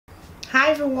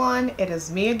Hi everyone, it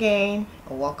is me again.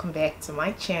 Welcome back to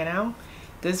my channel.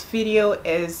 This video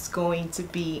is going to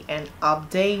be an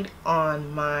update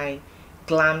on my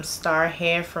Glam Star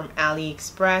Hair from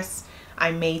AliExpress.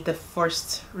 I made the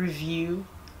first review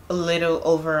a little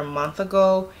over a month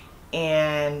ago,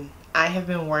 and I have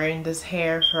been wearing this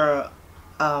hair for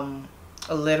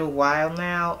a little while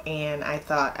now, and I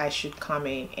thought I should come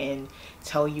in and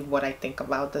tell you what I think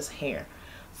about this hair.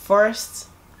 First,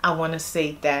 I want to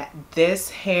say that this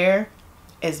hair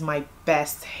is my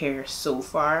best hair so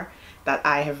far that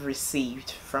I have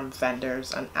received from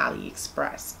vendors on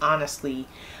AliExpress. Honestly,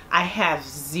 I have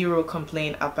zero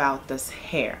complaint about this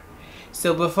hair.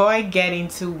 So before I get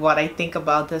into what I think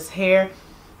about this hair,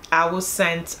 I was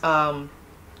sent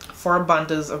 4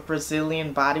 bundles of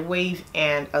Brazilian body wave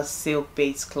and a silk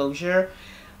base closure.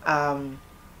 I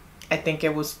think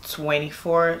it was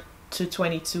 24,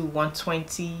 222,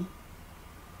 120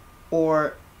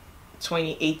 or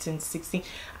 28 and 16.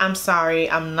 I'm sorry,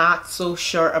 I'm not so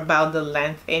sure about the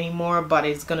length anymore, but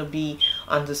it's gonna be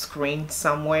on the screen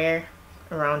somewhere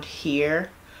around here.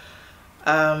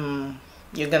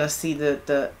 You're gonna see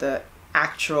the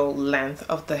actual length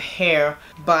of the hair,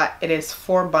 but it is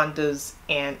 4 bundles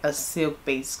and a silk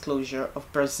base closure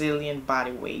of Brazilian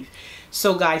body wave.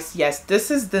 So guys, yes, this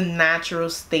is the natural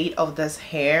state of this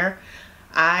hair.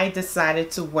 I decided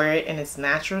to wear it in its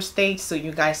natural state so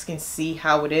you guys can see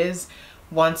how it is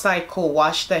once I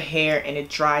co-wash the hair and it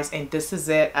dries, and this is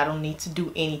it. I don't need to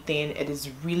do anything. It is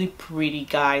really pretty,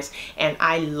 guys, and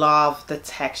I love the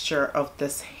texture of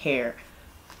this hair.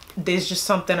 There's just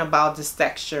something about this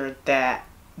texture that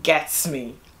gets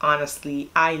me. Honestly,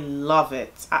 I love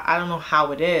it. I don't know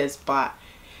how it is, but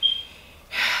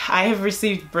I have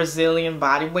received Brazilian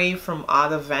body wave from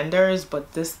other vendors,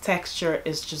 but this texture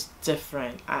is just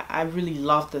different. I really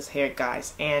love this hair,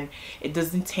 guys, and it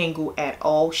doesn't tangle at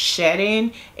all.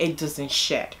 Shedding, it doesn't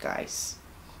shed, guys.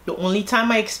 The only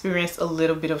time I experienced a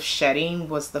little bit of shedding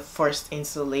was the first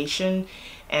installation,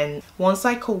 and once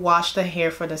I could wash the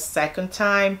hair for the second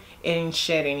time, it didn't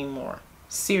shed anymore.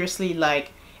 Seriously,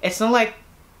 like, it's not like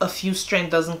a few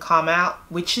strand doesn't come out,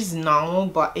 which is normal,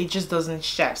 but it just doesn't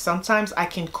shed. Sometimes I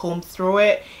can comb through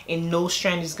it and no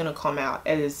strand is gonna come out.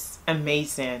 It is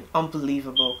amazing,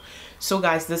 unbelievable. So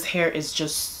guys, this hair is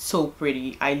just so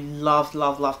pretty. I love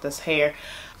this hair.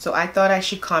 So I thought I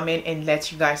should come in and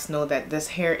let you guys know that this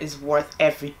hair is worth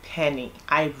every penny.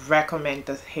 I recommend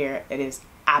this hair. It is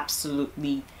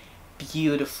absolutely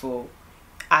beautiful.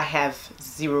 I have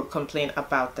zero complaint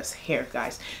about this hair,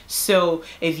 guys. So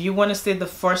if you want to see the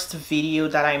first video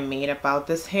that I made about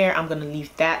this hair, I'm gonna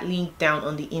leave that link down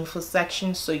on the info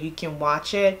section so you can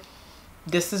watch it.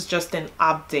 This is just an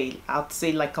update. I'd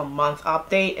say like a month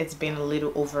update. It's been a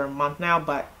little over a month now,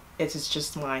 but it is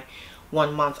just my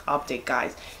 1 month update,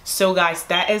 guys. So guys,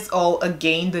 that is all.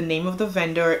 Again, the name of the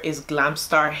vendor is Glam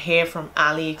Star Hair from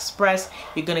AliExpress.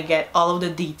 You're gonna get all of the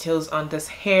details on this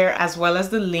hair, as well as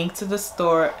the link to the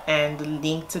store and the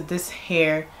link to this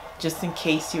hair, just in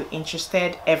case you're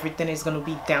interested. Everything is gonna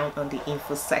be down on the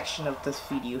info section of this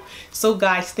video. So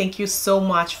guys, thank you so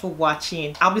much for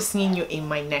watching. I'll be seeing you in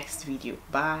my next video.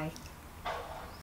 Bye.